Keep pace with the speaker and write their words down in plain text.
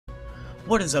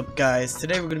What is up, guys?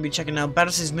 Today we're going to be checking out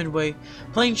Battlestations Midway,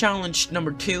 playing challenge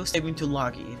number 2, saving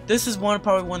Tulagi. This is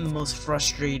probably one of the most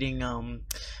frustrating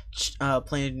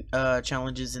playing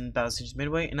challenges in Battlestations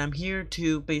Midway, and I'm here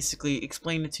to basically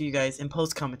explain it to you guys in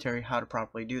post commentary how to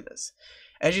properly do this.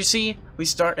 As you see, we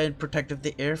start at protecting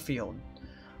the airfield.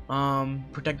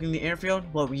 Protecting the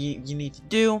airfield, what you need to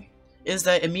do is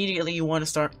that immediately you want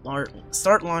to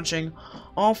start launching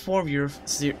all 4 of your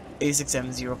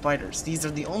A6M0 fighters. These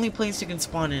are the only planes you can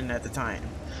spawn in at the time.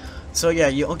 So yeah,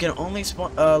 you can only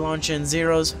launch in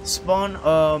zeros, spawn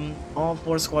all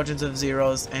 4 squadrons of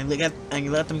zeros, and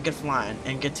let them get flying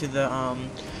and get to the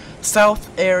south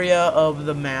area of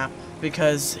the map,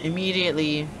 because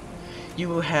immediately you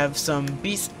will have some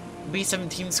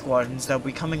B-17 squadrons that will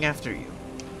be coming after you.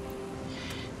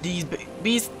 These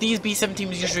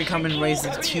B-17s usually come in raids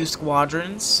of 2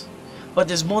 squadrons, but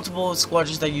there's multiple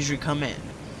squadrons that usually come in.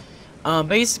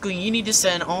 Basically, you need to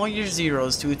send all your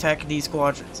zeros to attack these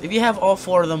squadrons. If you have all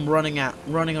 4 of them running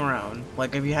around,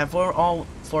 like if you have all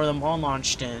four of them all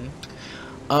launched in,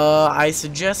 I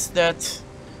suggest that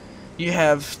you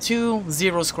have 2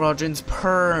 zero squadrons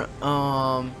per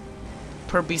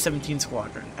B-17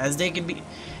 squadron, as they can be.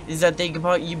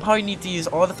 You probably need to use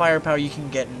all the firepower you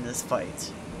can get in this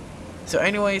fight. So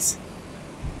anyways,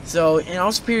 and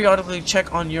also periodically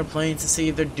check on your planes to see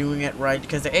if they're doing it right,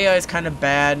 because the AI is kind of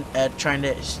bad at trying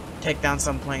to take down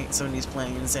some of these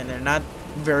planes, and they're not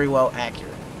very well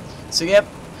accurate. So yep,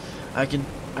 I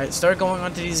start going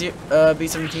on to these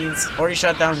B-17s. Already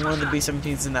shot down one of the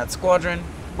B-17s in that squadron.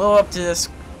 Blow up to this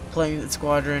plane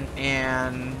squadron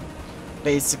and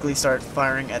basically start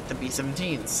firing at the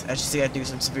B-17s. As you see, I do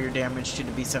some severe damage to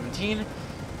the B-17,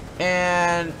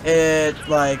 and it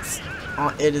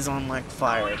is on like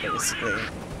fire basically,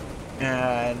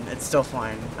 and it's still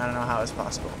flying. I don't know how it's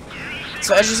possible.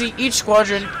 So as you see, each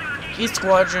squadron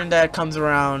that comes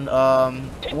around,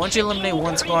 once you eliminate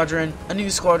one squadron, a new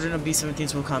squadron of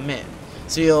B-17s will come in.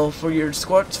 So for the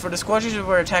squadrons that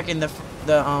were attacking the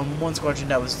one squadron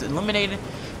that was eliminated,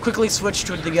 quickly switch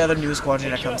to the other new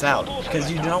squadron that comes out, because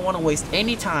you don't want to waste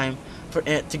any time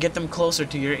to get them closer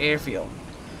to your airfield.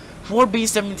 4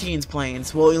 B-17s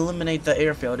planes will eliminate the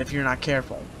airfield if you're not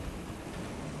careful.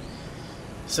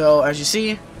 So as you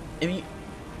see,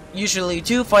 usually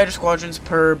 2 fighter squadrons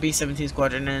per B-17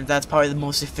 squadron, and that's probably the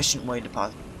most efficient way to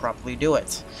properly do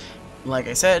it. Like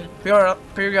I said,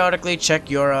 periodically check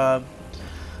your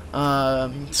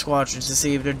squadrons to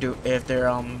see if they're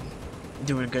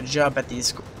doing a good job at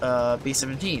these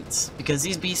B-17s, because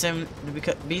these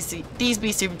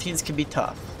B-17s can be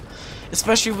tough,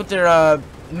 especially with their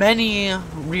many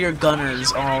rear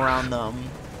gunners all around them.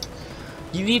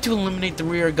 You need to eliminate the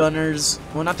rear gunners.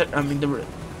 Well, not that, you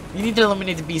need to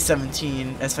eliminate the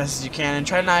B-17 as fast as you can, and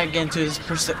try not to get into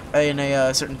in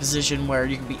a certain position where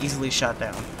you can be easily shot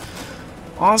down.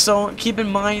 Also, keep in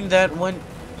mind that when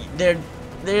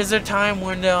there's a time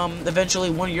when eventually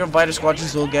one of your fighter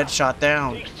squadrons will get shot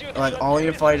down. Like all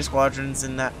your fighter squadrons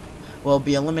in that will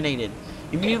be eliminated.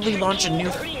 Immediately launch a new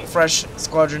fresh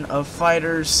squadron of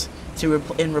fighters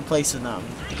in replace of them,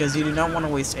 because you do not want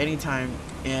to waste any time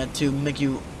to make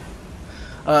the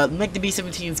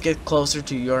B-17s get closer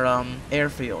to your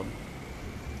airfield.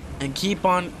 And keep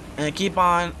an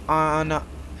eye on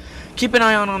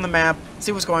the map,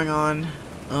 see what's going on.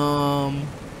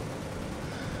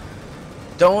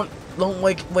 Don't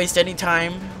waste any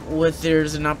time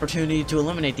there's an opportunity to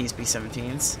eliminate these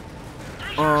B-17s.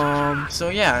 So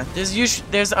yeah,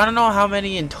 there's I don't know how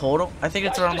many in total. I think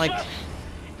it's around like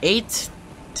 8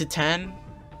 to 10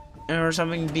 or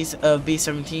something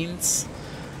B-17s.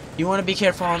 You want to be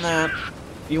careful on that.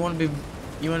 You want to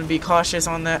be cautious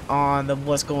on that,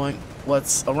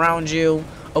 what's around you.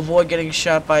 Avoid getting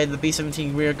shot by the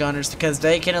B-17 rear gunners, because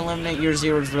they can eliminate your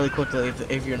zeros really quickly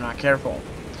if you're not careful.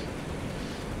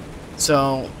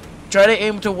 So try to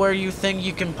aim to where you think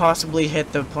you can possibly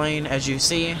hit the plane. As you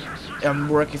see,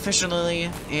 work efficiently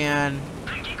and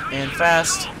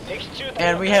fast,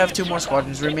 and we have 2 more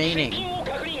squadrons remaining.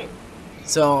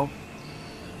 So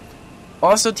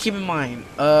also keep in mind,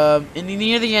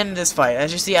 near the end of this fight,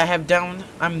 as you see, I'm down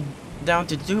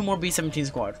to 2 more B-17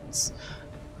 squadrons.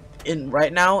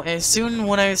 Right now, as soon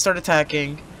when I start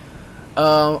attacking,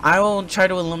 I will try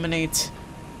to eliminate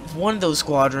one of those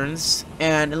squadrons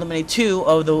and eliminate 2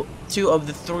 of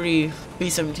the 3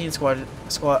 B-17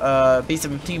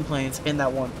 B-17 planes in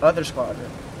that one other squadron,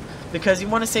 because you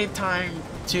want to save time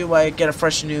to get a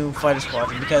fresh new fighter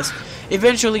squadron, because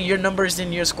eventually your numbers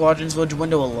in your squadrons will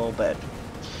dwindle a little bit.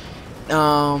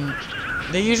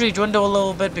 They usually dwindle a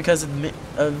little bit because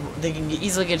they can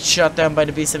easily get shot down by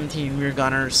the B-17 rear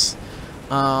gunners.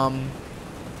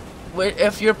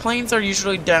 if your planes are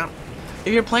usually down,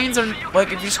 if your planes are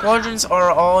like, if your squadrons are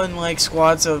all in like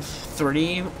squads of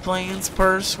 3 planes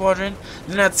per squadron,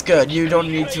 then that's good. You don't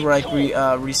need to like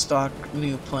restock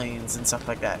new planes and stuff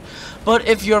like that. But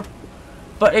if you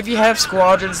have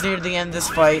squadrons near the end of this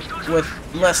fight with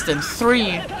less than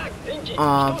 3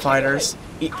 fighters,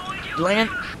 you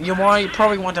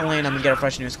probably want to land them and get a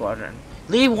fresh new squadron.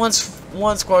 Leave one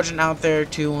squadron out there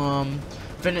to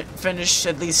finish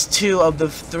at least 2 of the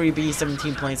 3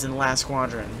 B-17 planes in the last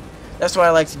squadron. That's what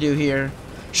I like to do here.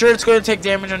 Sure, it's going to take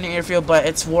damage on the airfield, but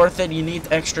it's worth it. You need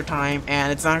extra time,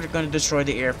 and it's not going to destroy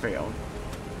the airfield.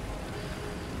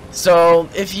 So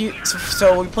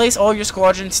replace all your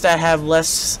squadrons that have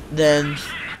less than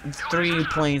 3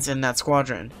 planes in that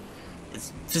squadron.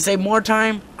 To save more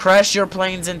time, crash your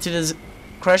planes into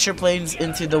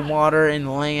the water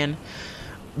and land,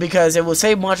 because it will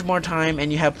save much more time,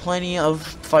 and you have plenty of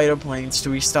fighter planes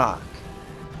to restock.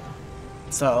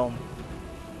 So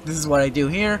this is what I do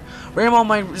here. Ram all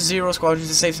my 0 squadrons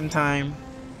to save some time.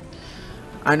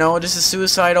 I know this is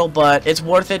suicidal, but it's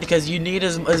worth it because you need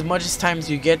as much time as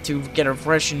you get to get a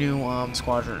fresh new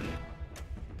squadron.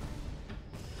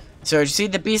 So as you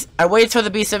see, I wait till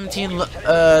the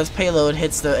B-17 payload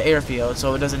hits the airfield,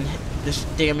 so it doesn't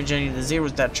damage any of the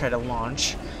zeros that try to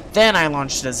launch. Then I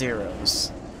launch the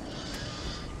zeros.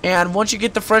 And once you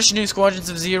get the fresh new squadrons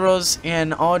of zeros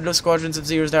and all the squadrons of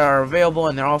zeros that are available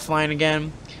and they're all flying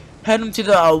again, head them to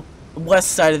the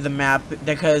west side of the map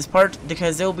because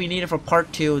they will be needed for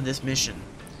part 2 of this mission.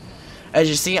 As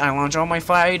you see, I launch all my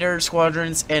fighter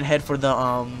squadrons and head for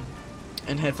the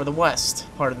west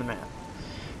part of the map.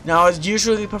 Now, it's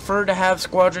usually preferred to have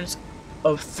squadrons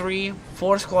of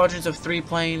 4 squadrons of 3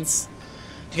 planes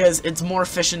because it's more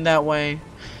efficient that way.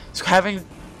 So having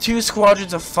 2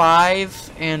 squadrons of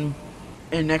 5 and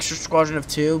an extra squadron of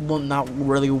 2 will not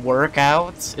really work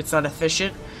out. It's not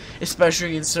efficient,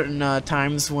 especially in certain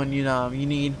times when you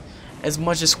need as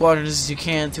much as squadrons as you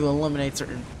can to eliminate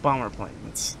certain bomber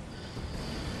planes.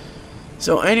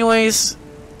 So, anyways,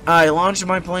 I relaunch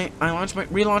my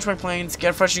planes,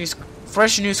 get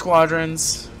fresh new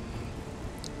squadrons,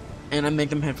 and I make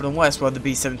them head for the west while the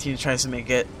B-17 tries to make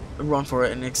it run for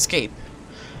it and escape,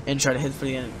 and try to hit for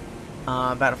the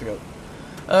battlefield.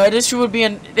 This will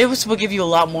give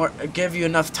you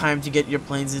enough time to get your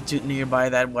planes into nearby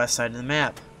that west side of the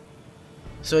map.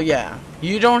 So yeah,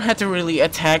 you don't have to really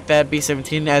attack that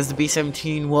B-17, as the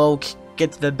B-17 will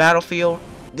get to the battlefield,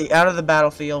 out of the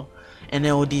battlefield, and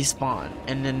it will despawn,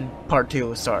 and then part 2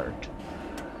 will start.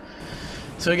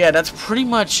 So yeah, that's pretty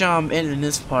much it in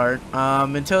this part.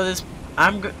 Until this,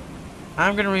 I'm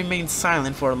gonna remain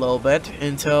silent for a little bit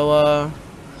until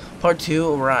part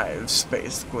 2 arrives,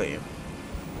 basically.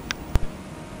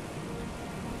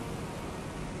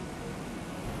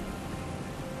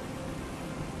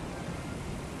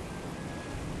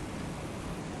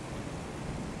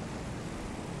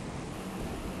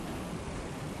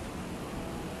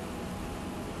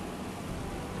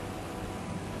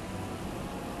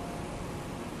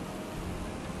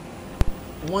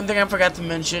 One thing I forgot to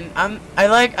mention, I'm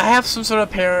sort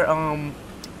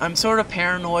of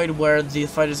paranoid where the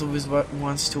fighters always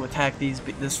wants to attack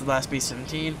this last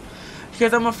B-17,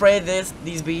 because I'm afraid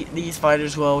these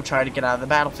fighters will try to get out of the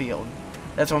battlefield.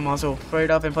 That's what I'm also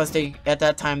afraid of, and plus at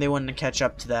that time they wouldn't catch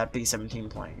up to that B-17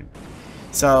 plane.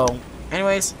 So,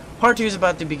 anyways, part 2 is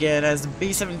about to begin as the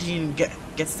B-17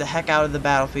 gets the heck out of the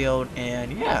battlefield,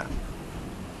 and yeah.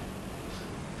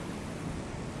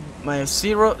 My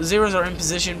zeros are in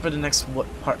position for the next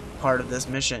part of this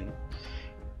mission.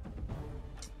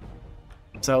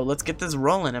 So let's get this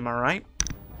rolling, am I right?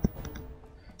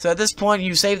 So at this point,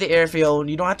 you save the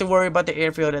airfield. You don't have to worry about the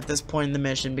airfield at this point in the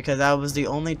mission because that was the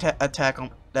only attack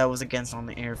that was against on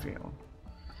the airfield.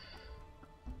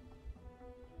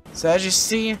 So as you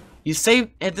see, you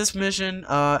save at this mission.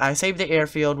 I saved the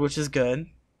airfield, which is good.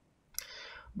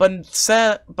 But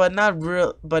not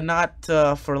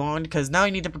for long, because now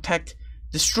you need to protect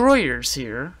destroyers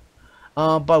here.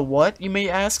 But what, you may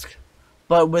ask?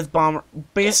 But with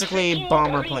basically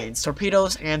bomber planes,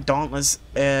 torpedoes, and dauntless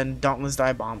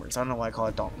dive bombers. I don't know why I call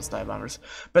it dauntless dive bombers,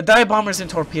 but dive bombers and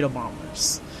torpedo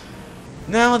bombers.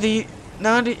 Now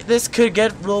this could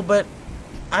get a little bit.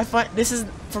 I find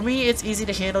for me it's easy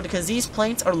to handle because these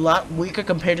planes are a lot weaker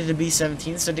compared to the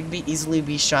B-17, so they can easily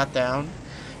be shot down.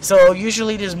 So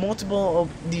usually there's multiple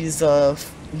of these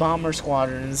bomber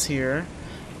squadrons here,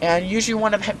 and usually you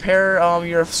want to pair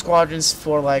your squadrons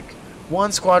for like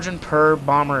 1 squadron per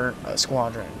bomber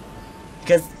squadron,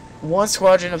 because 1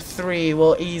 squadron of 3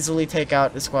 will easily take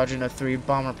out the squadron of 3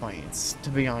 bomber planes,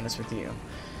 to be honest with you.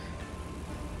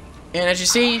 And as you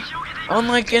see,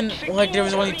 unlike in there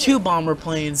was only 2 bomber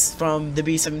planes from the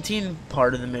B-17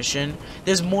 part of the mission,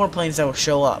 there's more planes that will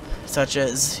show up, such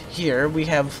as here we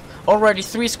have already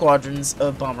 3 squadrons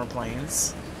of bomber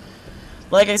planes.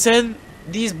 Like I said,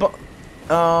 these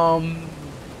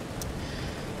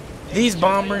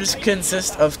bombers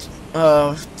consist of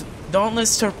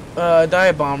Dauntless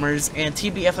dive bombers and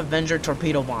TBF Avenger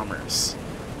torpedo bombers.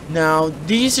 Now,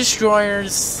 these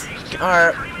destroyers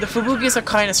the Fubukis are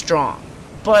kind of strong,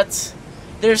 but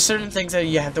there's certain things that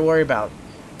you have to worry about.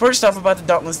 First off, about the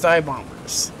Dauntless dive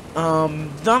bombers.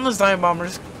 Dauntless dive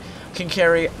bombers can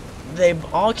carry. They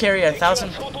all carry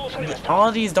 1,000. All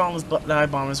of these Dauntless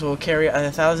dive bombers will carry a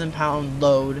 1,000-pound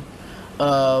load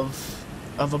of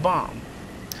a bomb.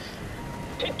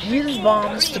 These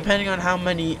bombs, depending on how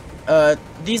many,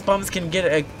 these bombs can get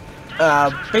a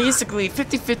basically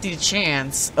 50-50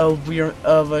 chance of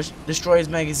a destroyer's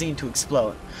magazine to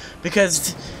explode,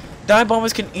 because dive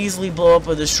bombers can easily blow up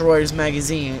a destroyer's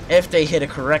magazine if they hit it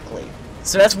correctly.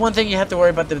 So that's one thing you have to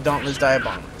worry about the Dauntless dive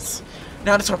bombers.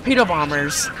 Now the torpedo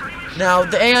bombers. Now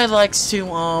the AI likes to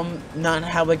not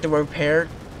have like the repair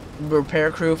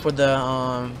crew for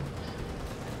the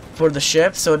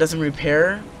ship, so it doesn't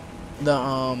repair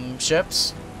the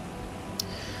ships.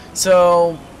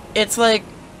 So it's like,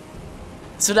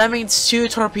 so that means 2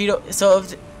 torpedoes. So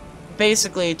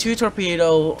basically 2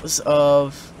 torpedoes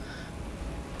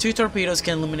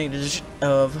can eliminate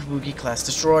a Fubuki class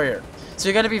destroyer. So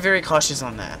you got to be very cautious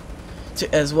on that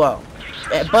as well.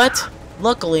 But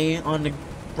luckily, on the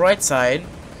bright side,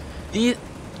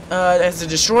 as a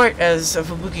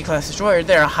Fubuki class destroyer,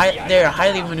 they are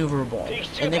highly maneuverable,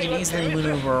 and they can easily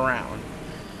maneuver around.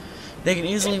 They can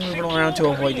easily move around to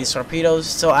avoid these torpedoes,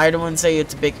 so I don't want to say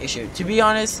it's a big issue. To be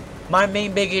honest, my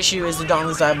main big issue is the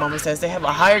Dauntless dive bombers, as they have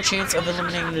a higher chance of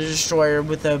eliminating the destroyer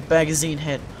with a magazine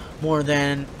hit more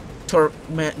than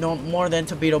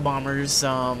torpedo bombers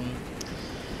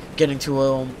getting to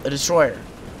a destroyer.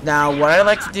 Now, what I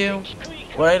like to do,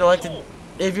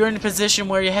 if you're in a position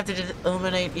where you have to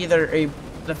eliminate either a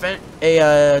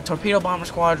torpedo bomber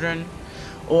squadron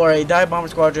or a dive bomber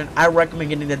squadron, I recommend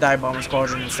getting the dive bomber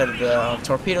squadron instead of the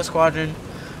torpedo squadron,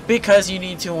 because you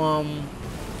need to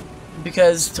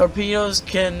because torpedoes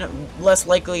can less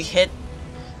likely hit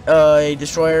a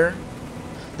destroyer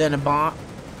than a bomb,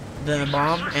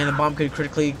 and the bomb could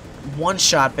critically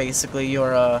one-shot basically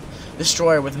your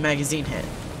destroyer with a magazine hit.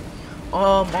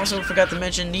 Also forgot to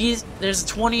mention, there's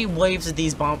 20 waves of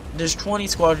these there's 20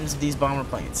 squadrons of these bomber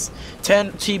planes,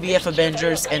 10 TBF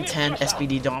Avengers and 10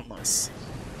 SPD Dauntless.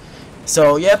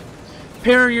 So yep,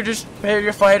 pair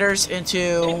your fighters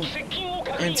into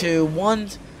 1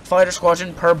 fighter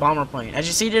squadron per bomber plane. As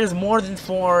you see, there's more than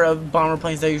 4 bomber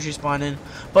planes that usually spawn in,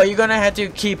 but you're gonna have to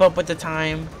keep up with the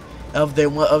time of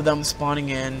them spawning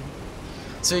in.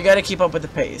 So you gotta keep up with the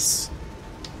pace.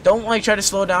 Don't like try to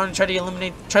slow down and try to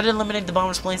eliminate the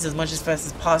bomber's planes as much as fast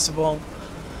as possible.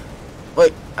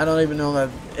 Wait, I don't even know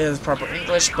that is proper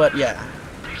English, but yeah.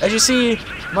 As you see,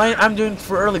 I'm doing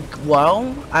fairly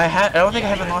well. I don't think I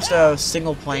haven't lost a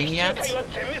single plane yet,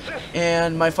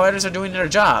 and my fighters are doing their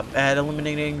job at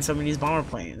eliminating some of these bomber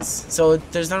planes. So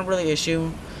there's not really an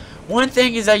issue. One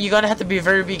thing is that you're gonna have to be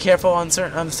very careful on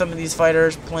some of these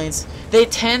fighters planes. They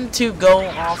tend to go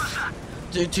off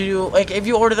to like, if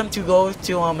you order them to go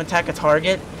to attack a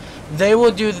target, they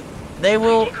will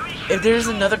if there's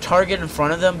another target in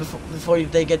front of them before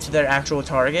they get to their actual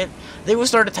target, they will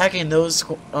start attacking those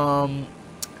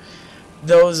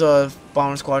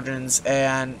bomber squadrons,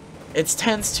 and it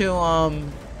tends to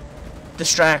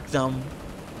distract them.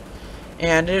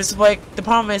 And it's like, the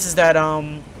problem is that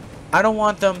I don't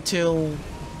want 2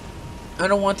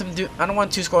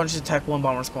 squadrons to attack 1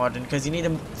 bomber squadron, because you need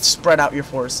to spread out your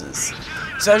forces.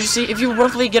 So as you see, if you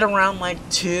roughly get around like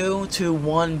 2 to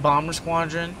 1 bomber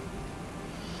squadron,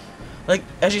 like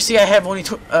as you see, I have only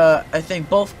I think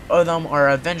both of them are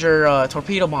Avenger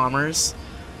torpedo bombers.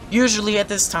 Usually at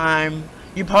this time,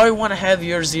 you probably want to have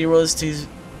your zeros to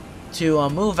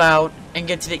move out and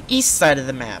get to the east side of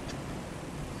the map,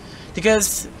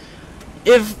 because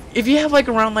if you have like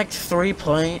around like 3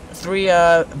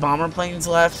 bomber planes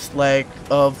left, like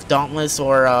of Dauntless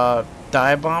or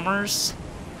dive bombers,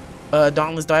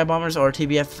 Dauntless dive bombers or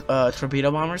TBF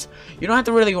torpedo bombers, you don't have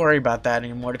to really worry about that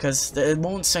anymore, because it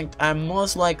won't sink.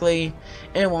 Most likely,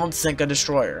 it won't sink a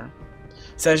destroyer.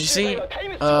 So as you see,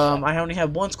 I only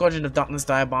have 1 squadron of Dauntless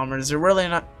dive bombers. They're really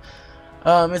not.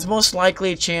 There's a most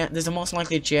likely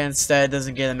chance that it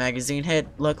doesn't get a magazine hit.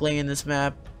 Luckily, in this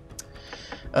map.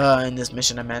 In this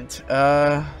mission I meant.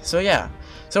 So yeah.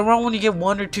 So around when you get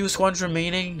 1 or 2 squadrons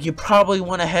remaining, you probably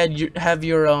want to have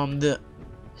your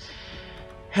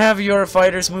have your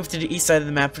fighters move to the east side of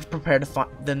the map to prepare to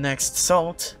the next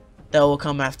assault that will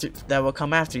come after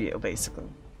you, basically.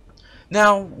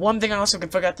 Now, one thing I also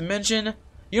forgot to mention,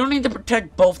 you don't need to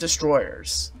protect both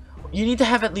destroyers. You need to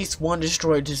have at least one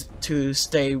destroyer to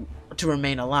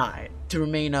remain alive, to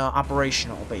remain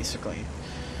operational, basically.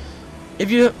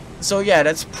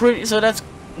 That's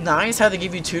nice how they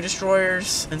give you 2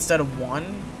 destroyers instead of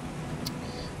 1,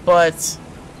 but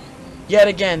yet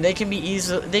again, they can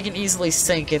easily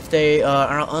sink if they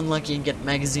are unlucky and get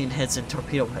magazine hits and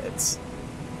torpedo hits.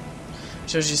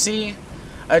 So as you see,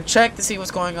 I checked to see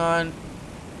what's going on.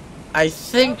 I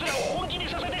think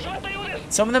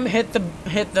some of them hit the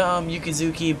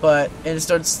Yukizuki, and it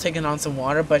starts taking on some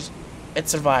water, but it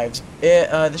survives.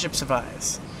 The ship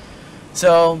survives.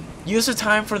 So use your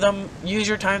time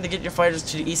to get your fighters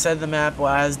to the east side of the map,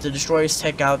 as the destroyers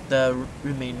take out the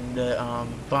remaining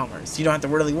bombers. You don't have to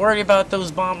really worry about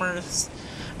those bombers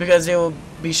because they will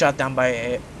be shot down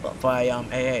by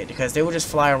AA, because they will just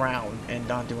fly around and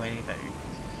not do anything.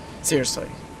 Seriously.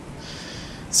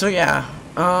 So yeah,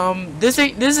 this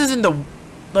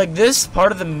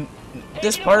part of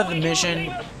the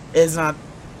mission is not.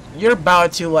 You're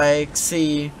about to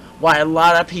see why a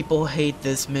lot of people hate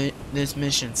this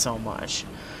mission so much.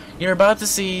 You're about to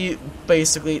see,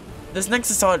 basically, this next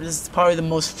assault is probably the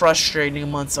most frustrating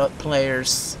amongst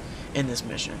players in this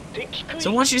mission.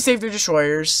 So once you save your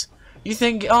destroyers, you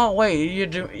think, oh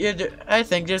wait, I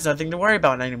think there's nothing to worry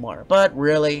about anymore. But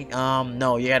really,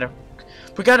 no, we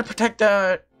gotta protect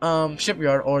the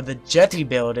shipyard, or the jetty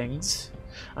buildings.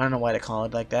 I don't know why they call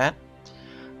it like that.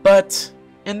 But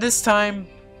in this time,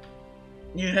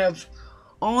 you have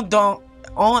all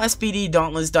SPD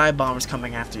Dauntless dive bombers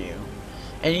coming after you,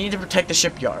 and you need to protect the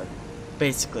shipyard,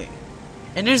 basically.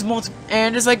 And there's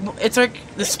it's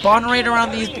like the spawn rate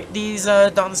around these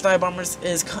Dauntless dive bombers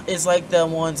is like the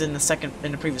ones in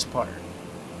the previous part.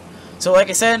 So like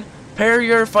I said, pair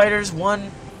your fighters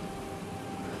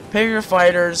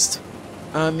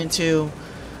into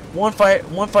one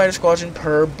fighter squadron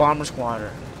per bomber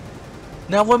squadron.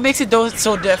 Now, what makes it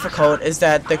so difficult is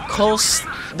that the close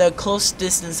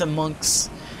distance amongst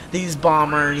these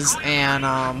bombers, and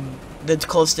the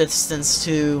close distance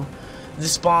to the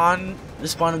spawn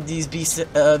of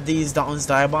these Dauntless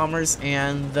dive bombers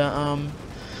and the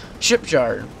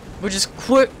shipyard, which is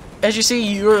quick. As you see,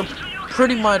 you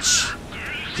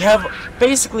have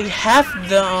basically half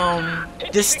the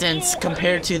distance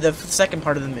compared to the second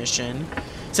part of the mission,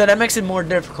 so that makes it more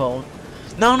difficult.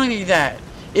 Not only that,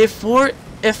 if four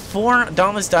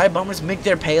Dauntless dive bombers make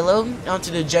their payload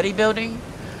onto the jetty building,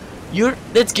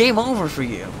 it's game over for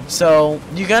you. So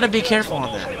you gotta be careful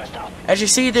on that. As you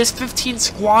see, there's 15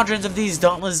 squadrons of these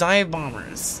Dauntless dive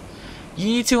bombers.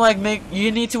 You need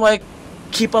to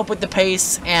keep up with the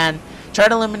pace and try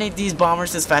to eliminate these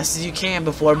bombers as fast as you can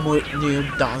before new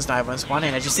Dauntless dive bombers spawn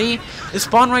in. As you see, the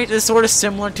spawn rate is sort of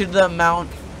similar to the amount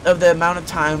of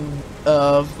time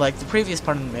of the previous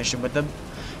part of the mission with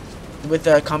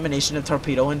the combination of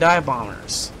torpedo and dive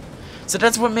bombers. So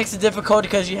that's what makes it difficult,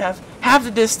 because you have half the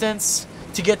distance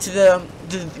to get to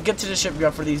the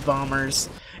shipyard for these bombers,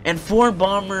 and four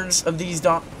Dauntless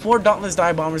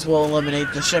dive bombers will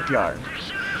eliminate the shipyard.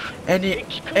 And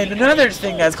another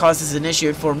thing that causes an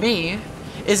issue for me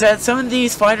is that some of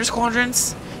these fighter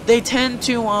squadrons, they tend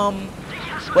to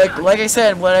like I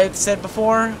said, what I said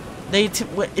before,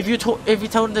 if you told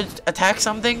them to attack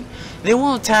something, they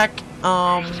will attack.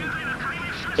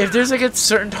 If there's a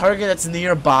certain target that's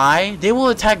nearby, they will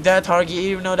attack that target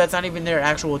even though that's not even their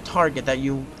actual target that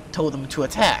you told them to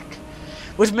attack,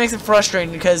 which makes it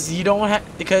frustrating because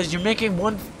you're making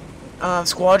one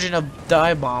squadron of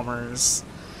dive bombers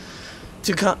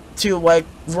to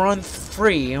run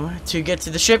free to get to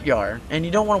the shipyard, and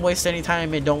you don't want to waste any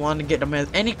time and don't want to get them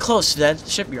any close to that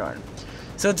shipyard.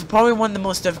 So it's probably one of the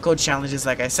most difficult challenges,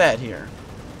 like I said here.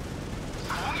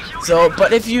 So,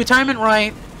 but if you time it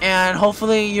right, and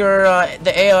hopefully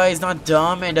the AI is not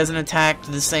dumb and doesn't attack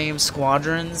the same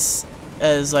squadrons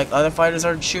as other fighters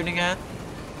are shooting at.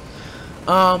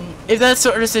 If that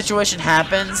sort of situation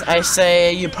happens, I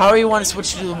say you probably want to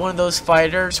switch to one of those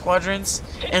fighter squadrons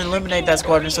and eliminate that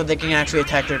squadron so they can actually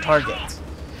attack their target.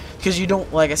 Because you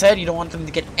don't, like I said, you don't want them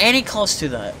to get any close to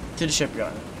the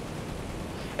shipyard.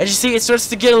 As you see, it starts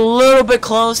to get a little bit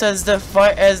close as the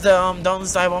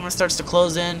Dauntless dive bomber starts to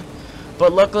close in.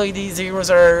 But luckily, these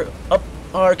heroes are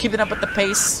keeping up with the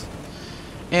pace,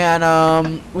 and I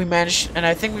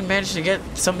think we managed to get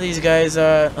some of these guys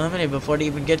eliminated before they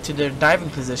even get to their diving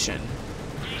position.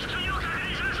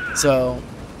 So,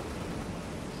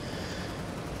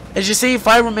 as you see,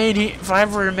 five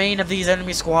remain of these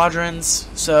enemy squadrons.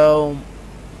 So,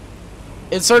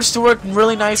 it starts to work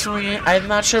really nice for me. I'm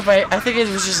not sure if I think it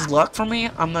was just luck for me.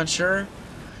 I'm not sure.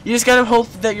 You just gotta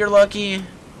hope that you're lucky.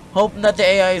 Hope that the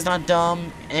AI is not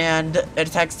dumb and it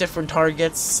attacks different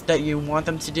targets that you want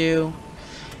them to do.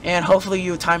 And hopefully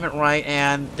you time it right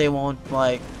and they won't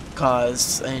like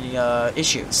cause any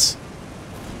issues.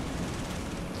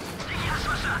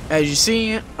 As you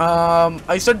see,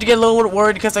 I started to get a little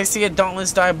worried because I see a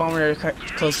dauntless dive bomber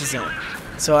closest in.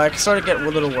 So I started to get a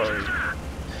little worried.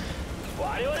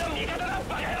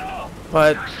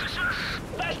 But,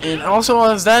 and also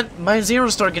as that, my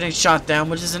zeros start getting shot down,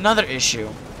 which is another issue.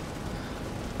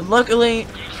 But luckily,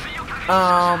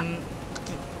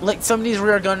 like some of these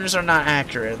rear gunners are not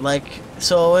accurate. Like,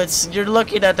 so you're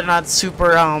lucky that they're not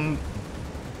super,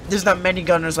 there's not many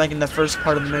gunners like in the first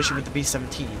part of the mission with the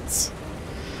B-17s.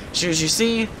 So as you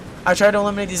see, I tried to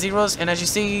eliminate the zeros, and as you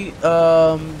see,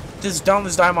 this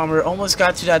dauntless dive bomber almost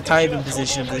got to that diving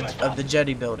position of the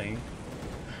jetty building.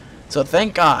 So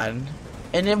thank God.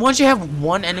 And then once you have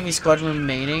one enemy squadron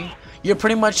remaining, you're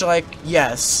pretty much like,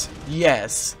 yes,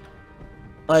 yes.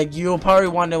 Like, you'll probably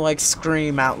want to like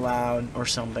scream out loud or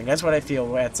something. That's what I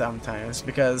feel at sometimes,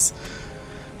 because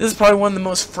this is probably one of the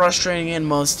most frustrating and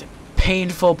most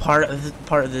painful part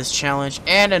of this challenge,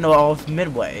 and in all of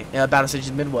Midway,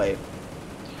 Battlestations Midway.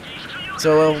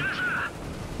 So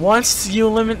once you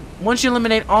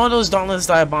eliminate all those dauntless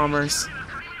dive bombers,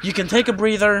 you can take a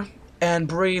breather and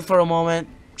breathe for a moment.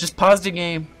 Just pause the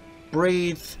game,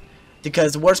 breathe,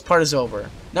 because the worst part is over.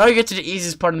 Now you get to the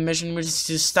easiest part of the mission, which is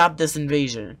to stop this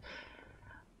invasion.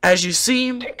 As you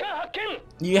see,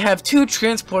 you have two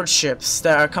transport ships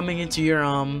that are coming into your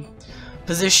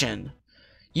position.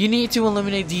 You need to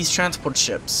eliminate these transport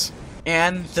ships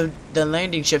and the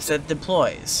landing ships that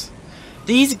deploys.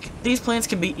 These planes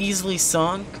can be easily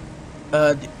sunk.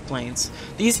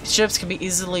 These ships can be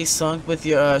easily sunk with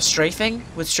your strafing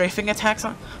attacks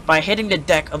by hitting the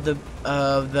deck of the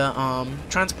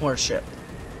transport ship,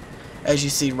 as you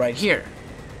see right here.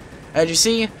 As you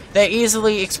see, they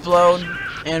easily explode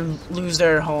and lose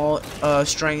their hull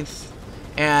strength,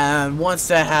 and once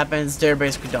that happens, they're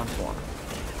basically done for.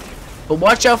 But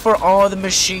watch out for all the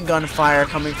machine gun fire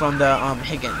coming from the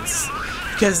Higgins,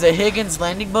 because the Higgins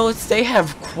landing boats, they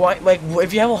have quite, like,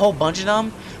 if you have a whole bunch of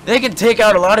them, they can take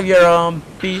out a lot of your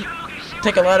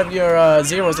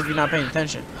zeros if you're not paying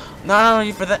attention. Not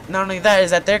only that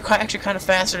is that they're actually kind of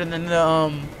faster than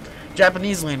the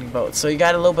Japanese landing boats, so you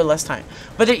got a little bit less time.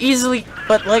 But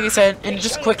but like I said, in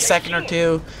just a quick second or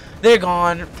two, they're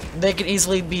gone. They can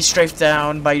easily be strafed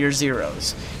down by your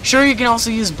zeros. Sure, you can also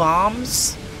use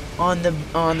bombs on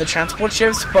the transport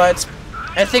ships, but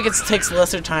I think it takes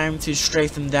lesser time to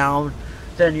strafe them down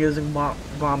than using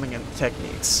bombing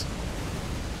techniques.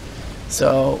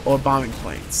 So, or bombing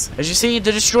planes. As you see,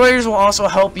 the destroyers will also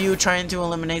help you trying to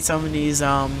eliminate some of these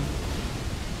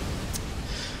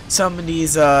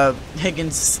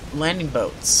Higgins landing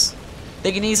boats.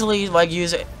 They can easily like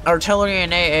use artillery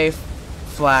and AA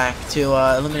flak to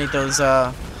eliminate those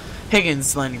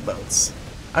Higgins landing boats.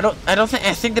 I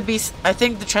think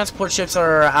the transport ships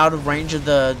are out of range of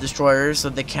the destroyers, so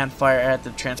they can't fire at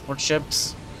the transport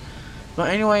ships.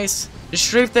 But anyways, just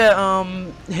strafe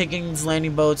the Higgins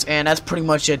landing boats, and that's pretty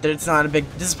much it. It's not a big.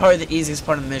 This is probably the easiest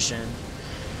part of the mission.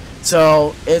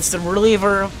 So it's the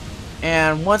reliever,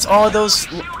 and once all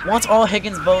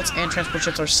Higgins boats and transport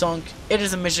ships are sunk, it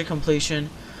is a mission completion.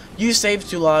 You saved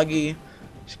Tulagi.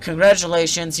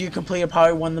 Congratulations, you completed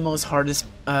probably one of the most hardest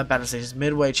Battlestations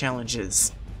Midway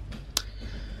challenges.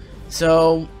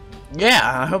 So,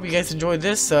 yeah, I hope you guys enjoyed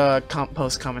this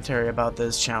post commentary about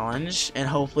this challenge, and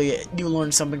hopefully you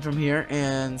learned something from here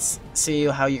and see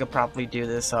how you can properly do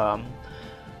this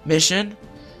mission.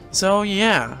 So,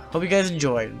 yeah, hope you guys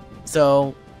enjoyed.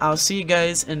 So, I'll see you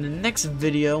guys in the next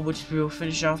video, which we will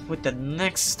finish off with the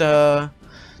next, the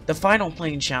final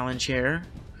plane challenge here,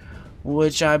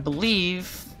 which I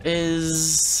believe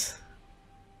is,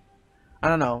 I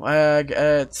don't know,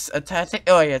 it's attack.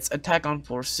 Oh yeah, it's attack on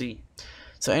 4C.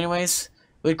 So, anyways,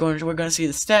 we're gonna see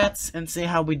the stats and see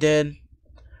how we did.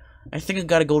 I think I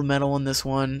got a gold medal on this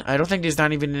one. I don't think there's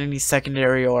not even any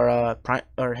secondary or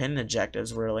hidden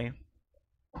objectives really.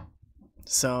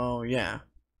 So yeah,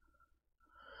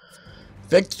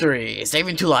 victory,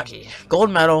 saving Tulagi, gold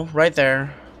medal right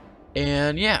there,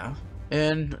 and yeah,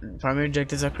 and primary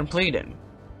objectives are completed.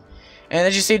 And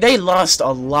as you see, they lost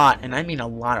a lot, and I mean a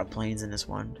lot of planes in this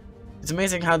one. It's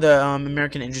amazing how the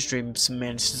American industry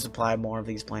managed to supply more of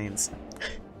these planes.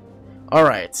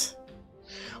 Alright.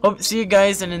 Hope to see you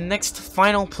guys in the next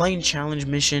final plane challenge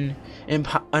mission and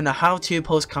a how-to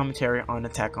post commentary on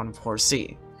Attack on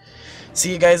 4C.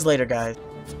 See you guys later, guys.